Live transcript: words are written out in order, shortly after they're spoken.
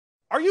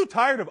Are you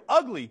tired of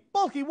ugly,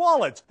 bulky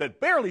wallets that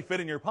barely fit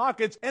in your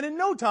pockets and in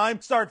no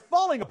time start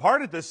falling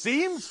apart at the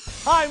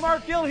seams? Hi,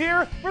 Mark Gill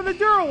here for the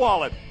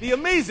Durawallet, the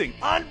amazing,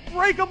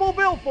 unbreakable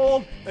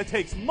billfold that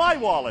takes my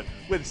wallet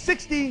with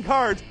 16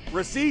 cards,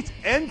 receipts,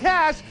 and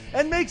cash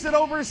and makes it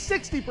over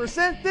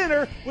 60%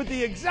 thinner with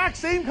the exact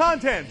same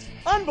contents.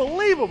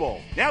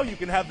 Unbelievable! Now you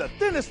can have the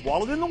thinnest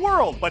wallet in the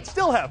world, but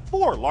still have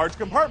 4 large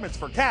compartments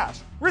for cash,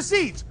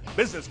 receipts,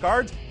 business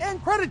cards,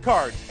 and credit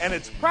cards, and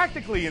it's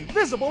practically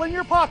invisible in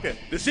your pocket.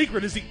 The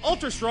secret is the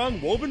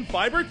ultra-strong woven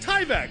fiber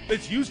Tyvek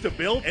that's used to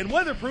build and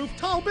weatherproof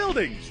tall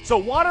buildings. So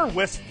water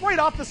whisks right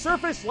off the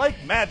surface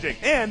like magic,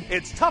 and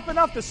it's tough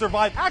enough to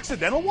survive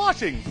accidental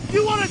washing.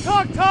 You want to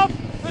talk tough?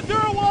 The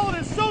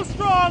Durawallet is so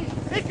strong,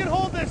 it can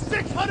hold this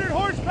 600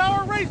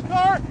 horsepower race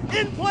car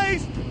in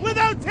place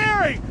without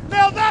tearing.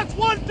 Now that's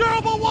one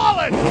durable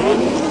wallet!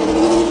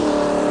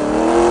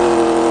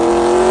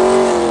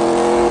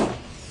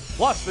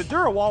 Plus, the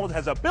Durawallet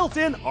has a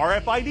built-in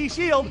RFID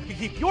shield to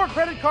keep your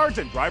credit cards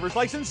and driver's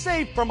license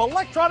safe from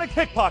electronic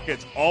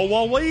pickpockets, all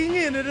while weighing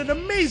in at an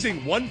amazing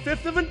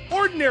 1/5 of an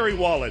ordinary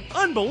wallet.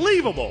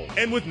 Unbelievable!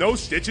 And with no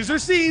stitches or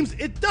seams,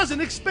 it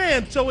doesn't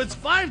expand, so it's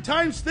 5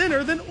 times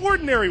thinner than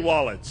ordinary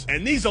wallets.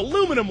 And these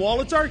aluminum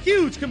wallets are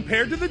huge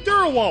compared to the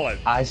Durawallet.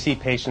 I see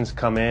patients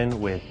come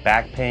in with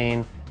back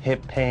pain,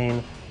 hip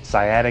pain,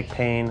 sciatic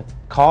pain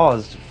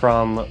caused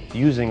from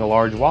using a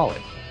large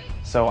wallet.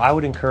 So I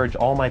would encourage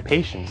all my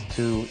patients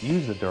to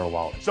use the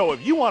Durawallet. So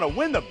if you want to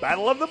win the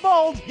Battle of the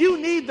Bulge, you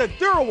need the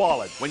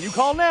Durawallet. When you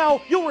call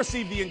now, you'll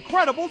receive the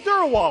incredible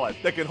Durawallet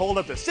that can hold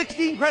up to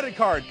 16 credit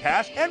card,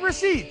 cash, and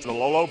receipts at a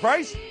low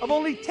price of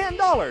only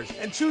 $10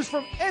 and choose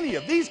from any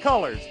of these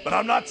colors. But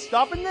I'm not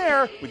stopping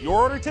there. With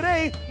your order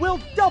today, we'll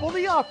double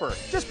the offer.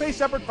 Just pay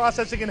separate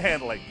processing and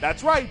handling.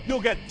 That's right,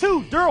 you'll get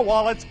 2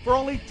 Durawallets for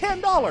only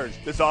 $10.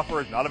 This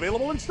offer is not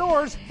available in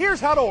stores. Here's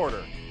how to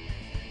order.